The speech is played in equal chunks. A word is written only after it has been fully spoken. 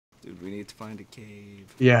Dude, we need to find a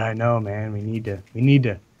cave. Yeah, I know, man. We need to.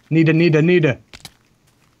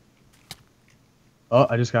 Oh,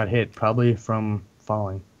 I just got hit, probably from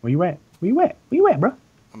falling. Where you at? Where you at, bro?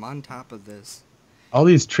 I'm on top of this. All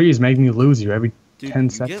these trees make me lose you every Dude, 10 you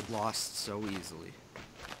seconds. get lost so easily.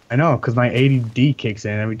 I know, because my ADD kicks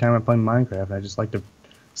in every time I play Minecraft. I just like to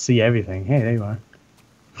see everything. Hey, there you are.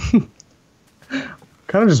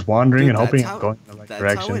 Kind of just wandering Dude, and hoping I'm going in the right that's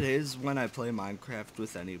direction. how it is when I play Minecraft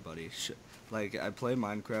with anybody. Like, I play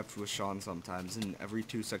Minecraft with Sean sometimes, and every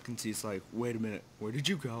 2 seconds he's like, wait a minute, where did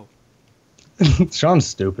you go? Sean's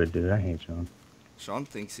stupid, dude. I hate Sean. Sean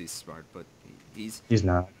thinks he's smart, but he's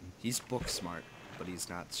not. He's book smart, but he's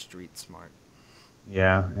not street smart.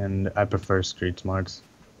 Yeah, and I prefer street smarts.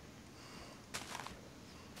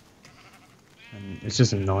 And it's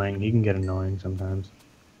just annoying. He can get annoying sometimes.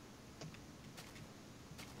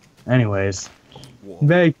 Anyways,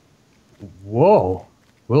 Whoa. Whoa.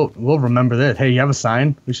 We'll remember this. Hey, you have a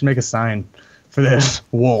sign? We should make a sign for this.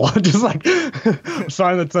 Wool. Just like a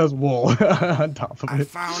sign that says wool on top of it. I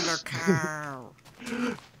found a cow.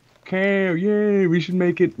 Cow, yay! We should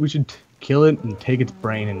make it. We should kill it and take its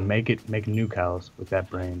brain and make new cows with that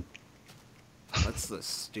brain. That's the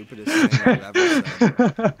stupidest thing I've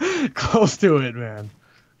ever said. Close to it, man.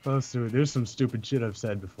 Close to it. There's some stupid shit I've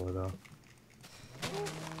said before, though.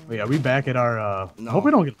 Wait, are we back at our, No. I hope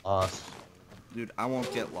we don't get lost. Dude, I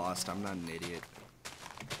won't get lost. I'm not an idiot.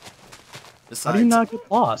 Besides, How do you not get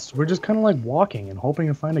lost? We're just kind of like walking and hoping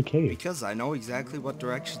to find a cave. because I know exactly what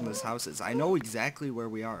direction this house is. I know exactly where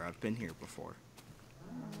we are. I've been here before.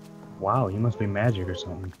 Wow, you must be magic or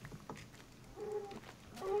something.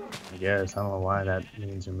 I guess. I don't know why that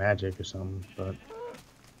means you're magic or something, but...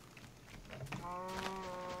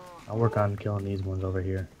 I'll work on killing these ones over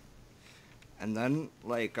here. And then,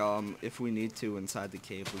 like, if we need to, inside the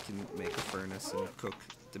cave, we can make a furnace and cook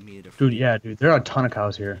the meat. Dude, yeah, dude. There are a ton of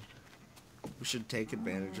cows here. We should take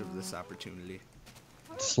advantage of this opportunity.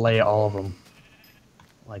 Slay all of them.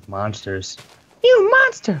 Like monsters. You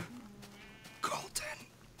monster! Colton,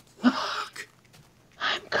 look!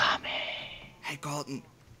 I'm coming! Hey, Colton,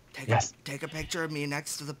 take a picture of me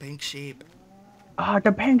next to the pink sheep. Oh,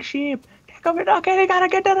 the pink sheep! Okay, they gotta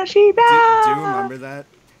get to the sheep! Do Ah! you remember that?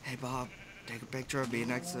 Hey, Bob, take a picture of me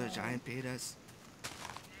next to the giant penis.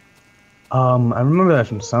 I remember that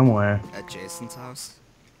from somewhere. At Jason's house.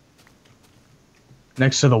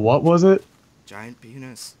 Next to the what was it? Giant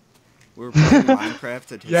penis. We were playing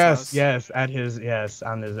Minecraft at his house. Yes, on his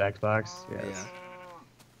Xbox. Yes. Yeah.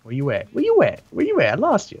 Where you at? Where you at? Where you at? I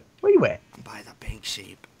lost you. Where you at? I'm by the pink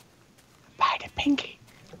sheep. By the pinky.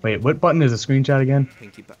 Wait, what button is a screenshot again?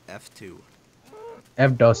 Pinky F2.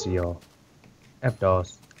 F-DOS, yo.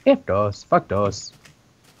 F-DOS. F-DOS. Fuck DOS.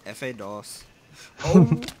 F-A-DOS.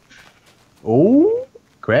 Oh! Oh!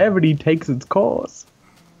 Gravity takes its course.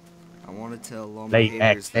 I want to tell all my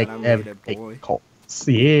haters that I made a boy.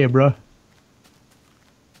 Yeah, bro.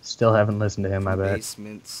 Still haven't listened to him, I bet.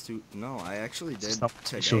 No, I actually did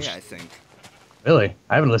today, I think. Really?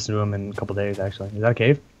 I haven't listened to him in a couple days, actually. Is that a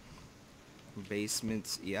cave?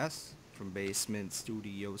 Basements, yes. From Basement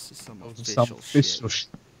Studios to some Some official shit.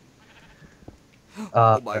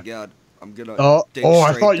 Oh my god. I'm gonna dig I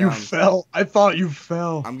straight thought down. you fell. I thought you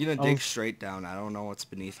fell. I'm gonna dig straight down. I don't know what's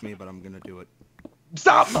beneath me, but I'm gonna do it.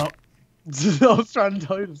 Stop! Oh. I was trying to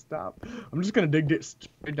tell you to stop. I'm just gonna dig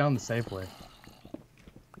straight down the safe way.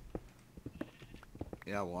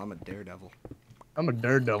 Yeah, well, I'm a daredevil. I'm a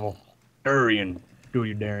daredevil. Durian. Do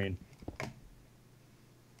you, Darian.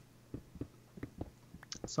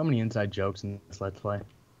 So many inside jokes in this Let's Play.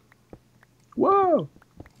 Whoa!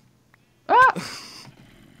 Ah!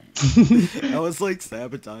 I was like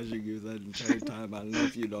sabotaging you that entire time. I don't know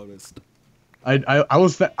if you noticed. I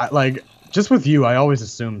was like, just with you, I always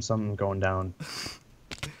assume something's going down.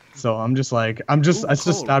 So I'm just like, I just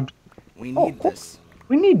stopped. We need this.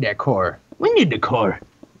 We need that core. We need the core.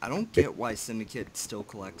 I don't get why Syndicate still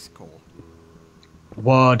collects coal.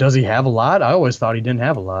 Well, does he have a lot? I always thought he didn't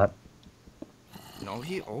have a lot. No,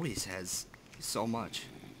 he always has so much.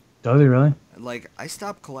 Does he really? Like, I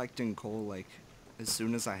stopped collecting coal, like, as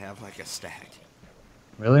soon as I have, like, a stack.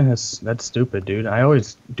 Really? That's stupid, dude. I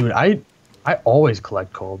always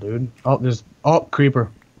collect coal, dude. Oh,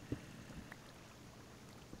 creeper.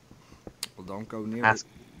 Well, don't go near it.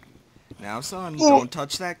 Now, son, don't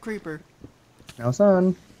touch that creeper. Now,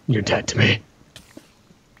 son, you're dead to me.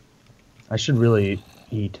 I should really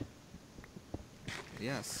eat.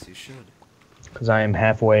 Yes, you should. Because I am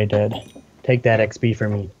halfway dead. Take that XP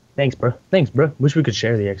from me. Thanks, bro. Thanks, bro. Wish we could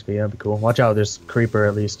share the XP. That'd be cool. Watch out, there's creeper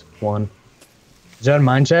at least one. Is that a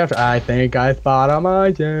mine shaft? I think I spot a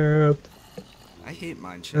mine shaft. I I hate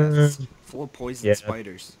mine shafts. Full of poison Yeah.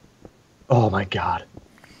 spiders. Oh my god.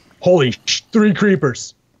 Holy 3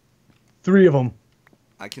 creepers. 3 of them.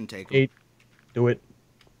 I can take them. 8. Do it.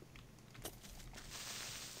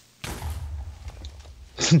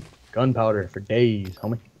 Gunpowder for days,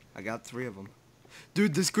 homie. I got 3 of them.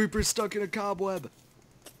 Dude, this creeper's stuck in a cobweb.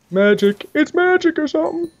 Magic. It's magic or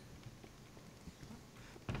something.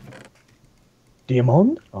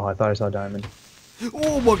 Diamond? Oh, I thought I saw diamond.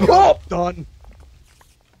 Oh my god. Oh, done.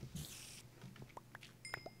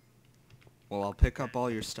 Well, I'll pick up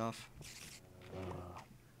all your stuff.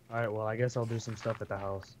 Alright, well, I guess I'll do some stuff at the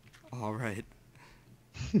house. Alright.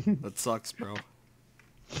 That sucks, bro.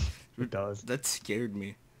 It does. That scared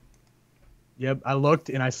me. Yep, I looked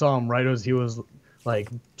and I saw him right as he was, like,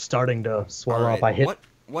 starting to swell up. I hit.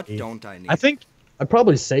 What don't I need? I think I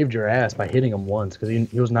probably saved your ass by hitting him once, because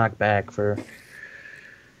he was knocked back for...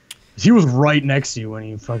 He was right next to you when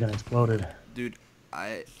he fucking exploded. Dude,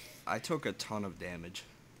 I took a ton of damage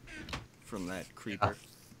from that creeper.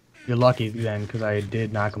 You're lucky then, because I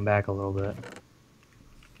did knock him back a little bit.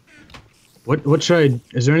 What should I...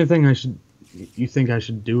 Is there anything you think I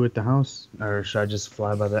should do at the house? Or should I just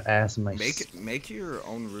fly by the ass of my... Make your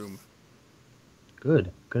own room.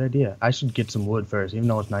 Good idea. I should get some wood first, even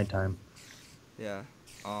though it's nighttime. Yeah.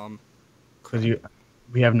 Because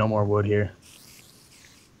we have no more wood here.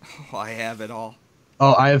 Oh, I have it all.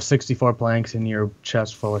 Oh, I have 64 planks in your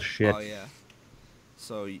chest full of shit. Oh, yeah.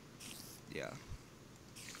 So, yeah.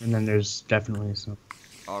 And then there's definitely some...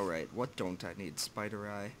 Alright, what don't I need? Spider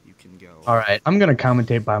eye, you can go. Alright, I'm gonna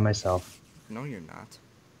commentate by myself. No, you're not.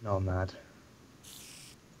 No, I'm not.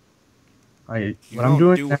 You what don't I'm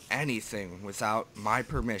doing... do anything without my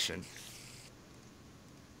permission.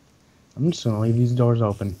 I'm just gonna leave these doors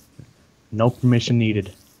open. No permission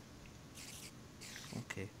needed.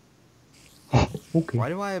 Okay. Okay. Why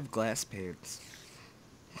do I have glass pants?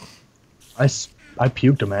 I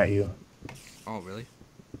puked them at you. Oh, really?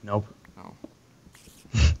 Nope. Oh.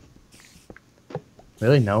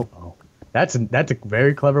 Really? Nope. Oh. That's a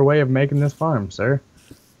very clever way of making this farm, sir.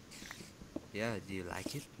 Yeah, do you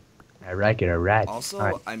like it? I like it, alright. Also,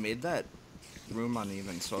 All right. I made that room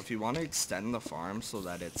uneven, so if you want to extend the farm so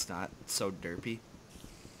that it's not so derpy,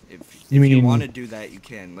 if you want to do that, you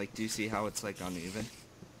can. Like, do you see how it's, like, uneven?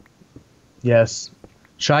 Yes.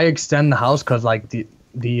 Should I extend the house? Because, like,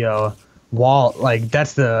 the wall, like,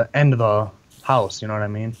 that's the end of the house, you know what I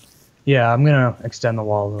mean? Yeah, I'm gonna extend the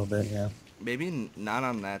wall a little bit, yeah. Maybe not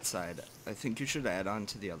on that side. I think you should add on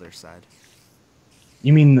to the other side.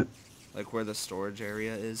 You mean... Like, where the storage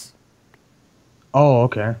area is. Oh,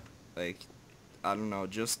 okay. Like, I don't know,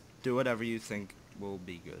 just do whatever you think will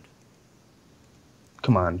be good.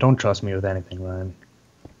 Come on, don't trust me with anything, Ryan.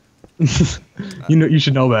 You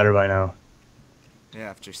should know better by now. Yeah,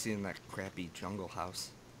 after seeing that crappy jungle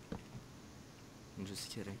house. I'm just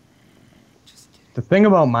kidding. Just kidding. The thing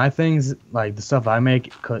about my things, like the stuff I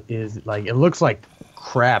make, is like it looks like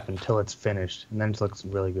crap until it's finished, and then it looks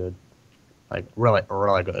really good. Like really,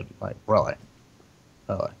 really good. Like really.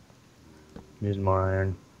 I'm using more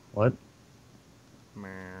iron. What? Meh.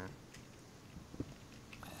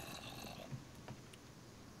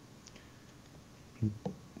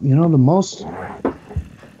 You know,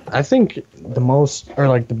 I think the most, or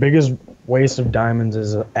like the biggest waste of diamonds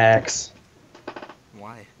is an axe.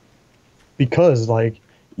 Why? Because, like,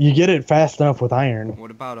 you get it fast enough with iron.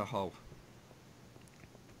 What about a hoe?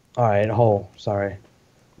 Alright, hoe, sorry.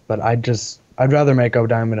 But I'd rather make a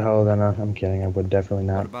diamond hoe than I'm kidding, I would definitely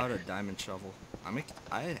not. What about a diamond shovel? I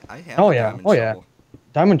have a diamond oh shovel. yeah.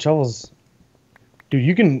 Diamond shovels, dude,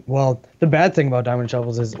 you can, well, the bad thing about diamond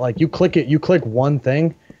shovels is, like, you click one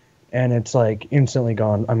thing, and it's, like, instantly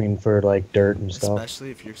gone, I mean, for, like, dirt and stuff. Especially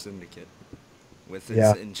if you're Syndicate. With his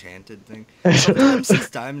enchanted thing. Sometimes his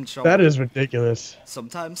diamond shovel... That is ridiculous.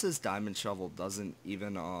 Sometimes his diamond shovel doesn't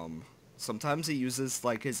even, Sometimes he uses,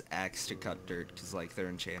 like, his axe to cut dirt, because, like, they're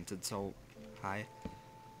enchanted so high.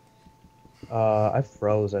 I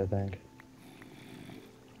froze, I think.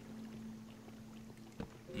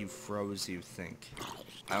 You froze, you think.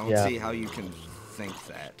 I don't Yeah. see how you can think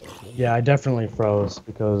that. Yeah, I definitely froze,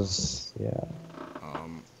 because, yeah. Well,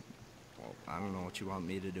 I don't know what you want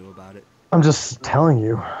me to do about it. I'm just telling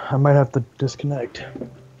you, I might have to disconnect.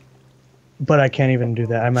 But I can't even do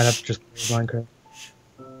that, I might have to just close Minecraft.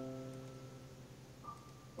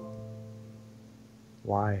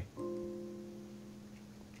 Why?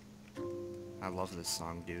 I love this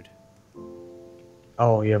song, dude.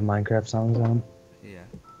 Oh, you have Minecraft songs on? Yeah.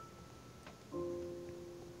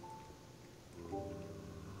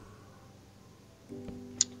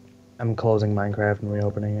 I'm closing Minecraft and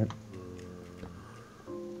reopening it.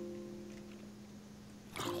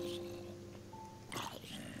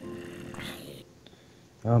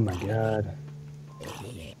 Oh my god.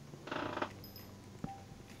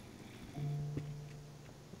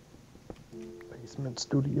 Basement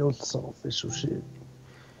Studios, some official shit.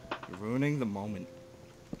 You're ruining the moment.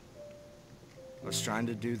 I was trying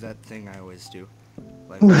to do that thing I always do.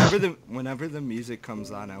 Like whenever the music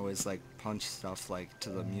comes on, I always like punch stuff like to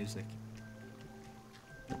the music.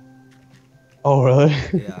 Oh really?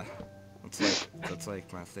 Yeah. That's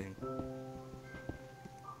like my thing.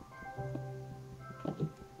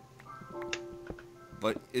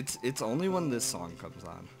 But it's only when this song comes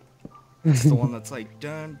on. It's the one that's like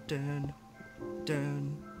dun dun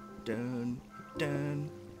dun dun dun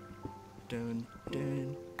dun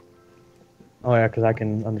dun. Oh yeah, because I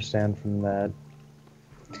can understand from that.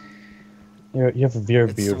 You have a very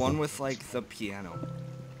It's beautiful. the one with like the piano.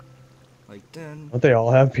 Like dun. Don't they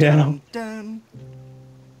all have piano? Dun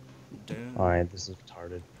dun. Alright, this is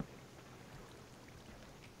retarded.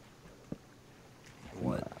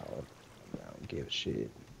 What? I don't give a shit.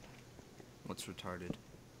 What's retarded?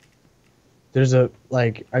 There's I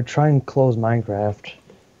try and close Minecraft,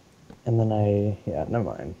 and then yeah, never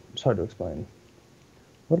mind. It's hard to explain.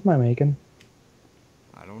 What am I making?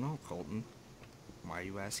 I don't know, Colton. Why are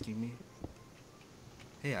you asking me?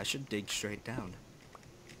 Hey, I should dig straight down.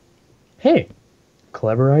 Hey,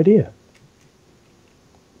 clever idea.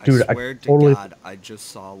 Dude, I swear to totally... God, I just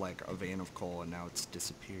saw like a vein of coal and now it's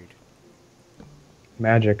disappeared.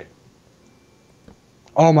 Magic.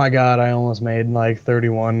 Oh my god, I almost made like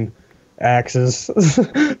 31 axes.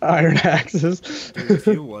 Iron axes. Dude, if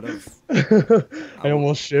you would've... I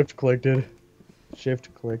almost shift-clicked it.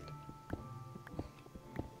 Shift-clicked.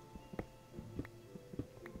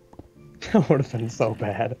 That would have been so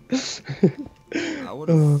bad. I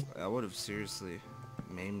would've seriously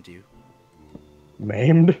maimed you.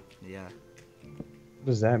 Maimed? Yeah. What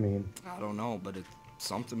does that mean? I don't know, but it's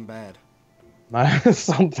something bad.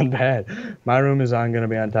 Something bad. My room is gonna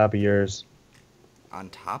be on top of yours. On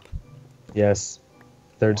top? Yes.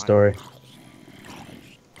 Third Why? story.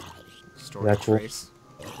 Story That cool? trace.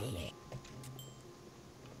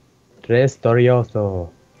 Tres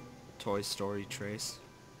storioso. Toy Story trace.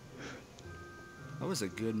 That was a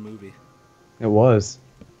good movie. It was.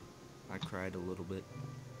 I cried a little bit.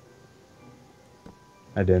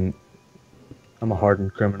 I didn't. I'm a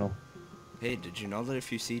hardened criminal. Hey, did you know that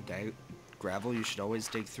if you see gravel, you should always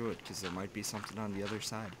dig through it, because there might be something on the other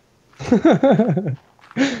side.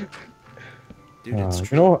 Dude, it's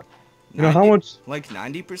true. You know how much... Like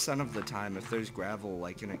 90% of the time, if there's gravel,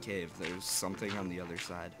 like in a cave, there's something on the other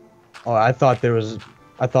side. Oh, I thought there was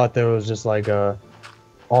just like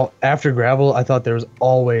after gravel, I thought there was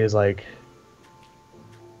always like...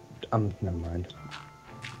 never mind.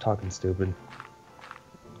 I'm talking stupid.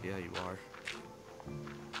 Yeah, you are.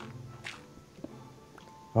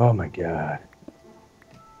 Oh my god.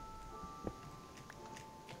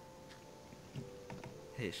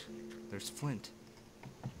 Hey, there's flint.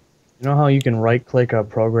 You know how you can right-click a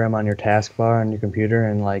program on your taskbar on your computer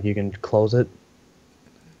and like you can close it?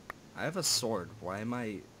 I have a sword. Why am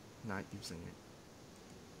I not using it?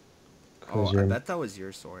 Oh, 'Cause I bet that was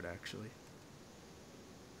your sword, actually.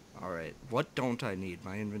 Alright, what don't I need?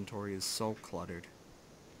 My inventory is so cluttered.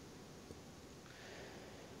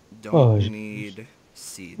 Don't need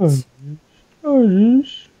seeds. I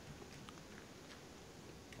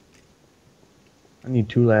need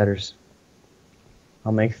 2 ladders.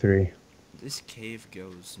 I'll make 3. This cave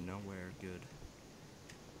goes nowhere good.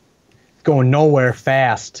 It's going nowhere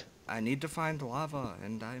fast. I need to find lava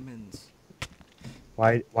and diamonds.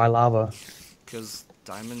 Why lava? Because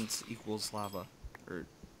diamonds equals lava. Or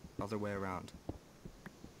other way around.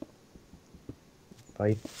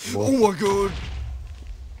 Fight. Oh my god!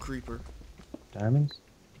 Creeper. Diamonds?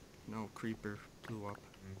 No, creeper blew up.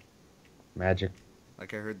 Magic.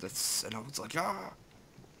 Like I heard this and I was like, ah!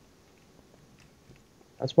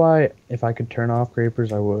 That's why if I could turn off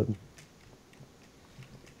creepers, I would.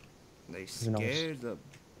 They scared the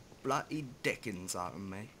bloody dickens out of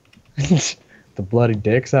me. The bloody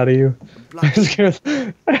dicks out of you?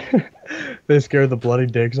 They scared the bloody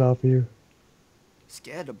dicks off of you?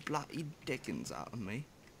 Scared the bloody dickens out of me.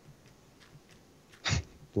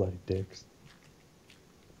 Bloody dicks.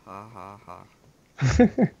 Ha ha ha.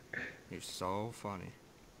 You're so funny.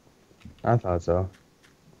 I thought so.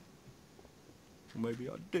 Maybe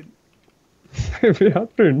I didn't. Maybe I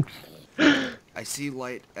didn't. I see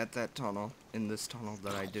light at that tunnel, in this tunnel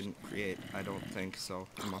that I didn't create, I don't think, so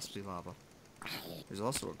it must be lava. There's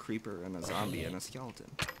also a creeper and a zombie and a skeleton.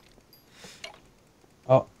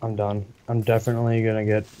 Oh, I'm done. I'm definitely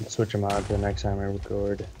gonna switch them out the next time I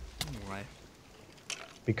record. Why?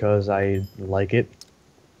 Because I like it.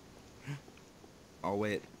 Oh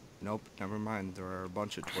wait, nope, never mind. There are a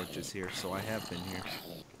bunch of torches here, so I have been here.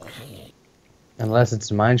 Unless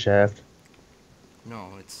it's a mine shaft.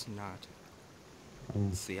 No, it's not. Um,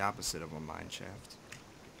 It's the opposite of a mine shaft.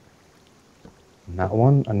 not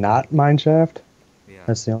one? A not mine shaft? Yeah.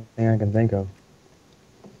 That's the only thing I can think of.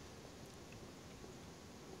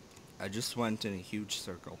 I just went in a huge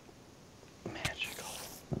circle. Magical.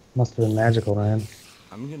 Must have been magical, Ryan.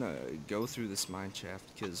 I'm gonna go through this mine shaft,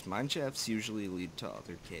 because mine shafts usually lead to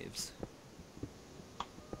other caves.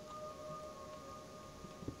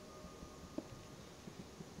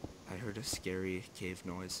 I heard a scary cave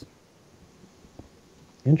noise.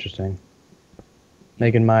 Interesting.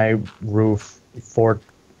 Making my roof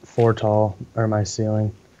four tall, or my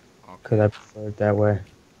ceiling, because Okay. I prefer it that way.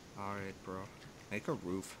 Alright, bro. Make a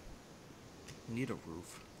roof. I need a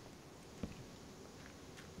roof.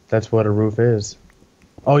 That's what a roof is.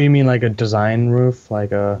 Oh, you mean like a design roof?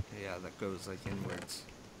 Like a Yeah, that goes like inwards.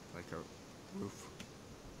 Like a roof.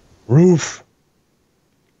 roof?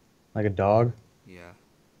 Like a dog? Yeah.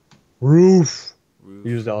 Roof! Roof.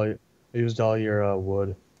 Used all your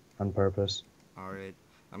wood on purpose. Alright.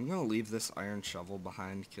 I'm gonna leave this iron shovel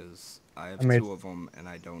behind because I I have made 2 of them and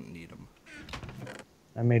I don't need them.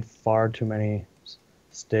 I made far too many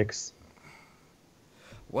sticks.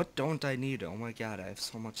 What don't I need? Oh my god, I have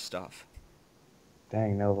so much stuff.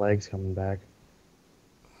 Dang, no legs coming back.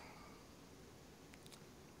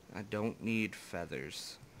 I don't need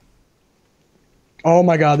feathers. Oh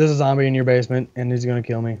my god, there's a zombie in your basement, and he's gonna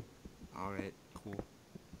kill me. Alright, cool.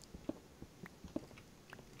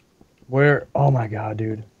 Where? Oh my god,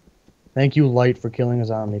 dude. Thank you, Light, for killing a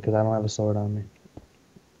zombie, because I don't have a sword on me.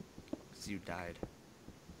 Because you died.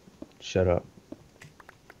 Shut up.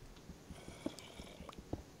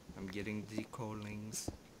 I'm getting the callings.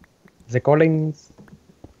 The callings.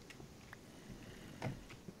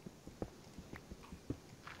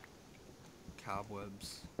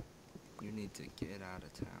 Cobwebs. You need to get out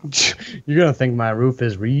of town. You're gonna think my roof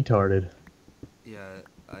is retarded. Yeah,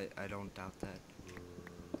 I don't doubt that.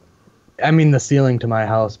 I mean the ceiling to my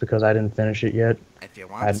house, because I didn't finish it yet. If you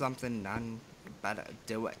want something done, you better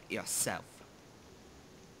do it yourself.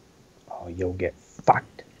 Oh, you'll get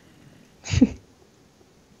fucked.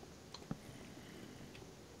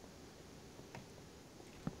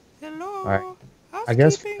 Hello. Alright. Housekeeping. I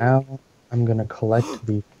guess now I'm gonna collect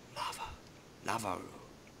the Lava.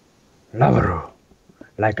 lavaru.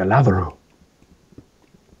 Like a lavaru.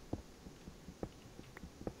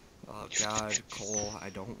 Oh god, Cole, I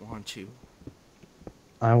don't want you.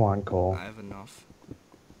 I want coal. I have enough.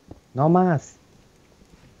 No mas.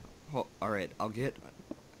 Well, alright,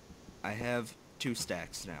 I have 2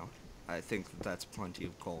 stacks now. I think that's plenty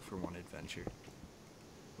of coal for one adventure.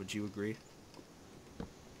 Would you agree?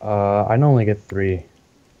 I normally get 3.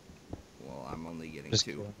 Well, I'm only getting Just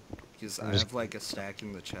 2. kidding. Because I'm I just have like a stack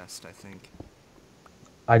in the chest, I think.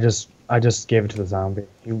 I just gave it to the zombie.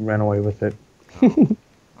 He ran away with it. Oh,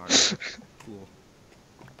 alright. Cool.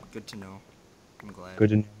 Good to know. I'm glad. Good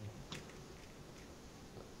to know.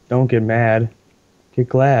 Don't get mad. Get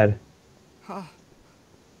glad. Huh.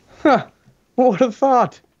 Huh. What a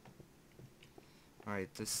thought.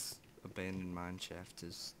 Alright, this abandoned mine shaft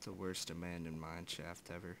is the worst abandoned mine shaft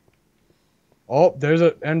ever. Oh, there's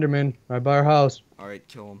an Enderman right by our house. Alright,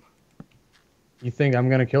 kill him. You think I'm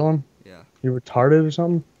gonna kill him? Yeah. You retarded or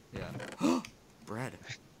something? Yeah. Bread.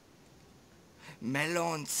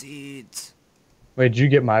 Melon seeds. Wait, did you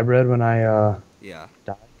get my bread when I Yeah.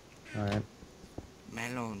 died? Alright.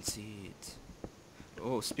 Melon seeds.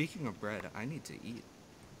 Oh, speaking of bread, I need to eat.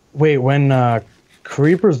 Wait, when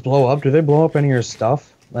creepers blow up, do they blow up any of your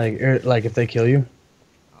stuff? Like if they kill you?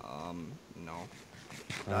 No.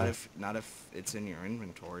 Not if it's in your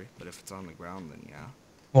inventory, but if it's on the ground, then yeah.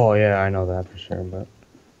 Oh yeah, I know that for sure, but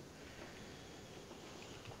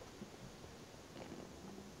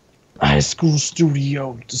High School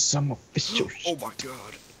Studio to some official Oh my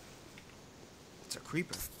god. It's a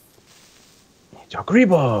creeper. It's a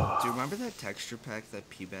creeper. Do you remember that texture pack that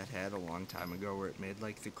P-Bet had a long time ago where it made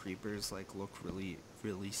like the creepers like look really,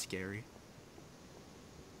 really scary?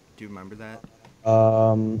 Do you remember that?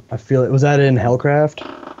 I feel it was that in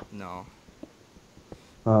Hellcraft? No.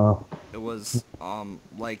 Oh. It was,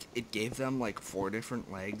 like, it gave them, like, 4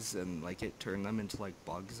 different legs, and, like, it turned them into, like,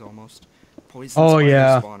 bugs, almost. Poison spider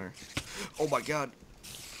yeah. spawner. Oh my god.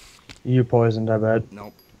 You poisoned, I bet.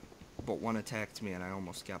 Nope. But one attacked me, and I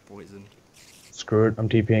almost got poisoned. Screw it, I'm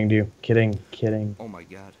TPing to you. Kidding. Oh my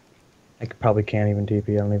god. I probably can't even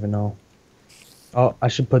TP, I don't even know. Oh, I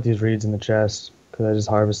should put these reeds in the chest, because I just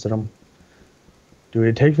harvested them. Dude,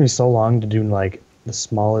 it takes me so long to do, like, the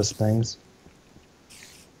smallest things.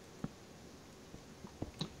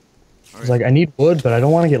 He's like, I need wood, but I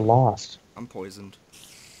don't want to get lost. I'm poisoned.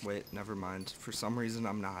 Wait, never mind. For some reason,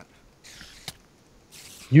 I'm not.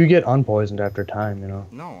 You get unpoisoned after time, you know.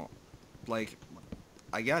 No. Like,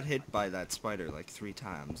 I got hit by that spider like 3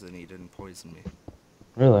 times and he didn't poison me.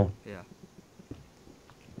 Really? Yeah.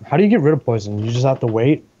 How do you get rid of poison? You just have to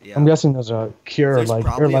wait? Yeah. I'm guessing there's a cure, There's like,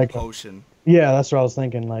 probably or like a potion. yeah, that's what I was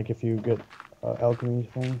thinking. Like, if you get alchemy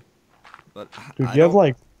thing. But Dude, I you have don't,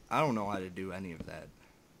 like, I don't know how to do any of that.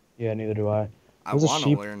 yeah, neither do I. I There's a want to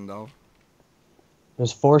sheep. learn though.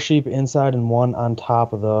 There's 4 sheep inside and 1 on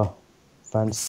top of the fence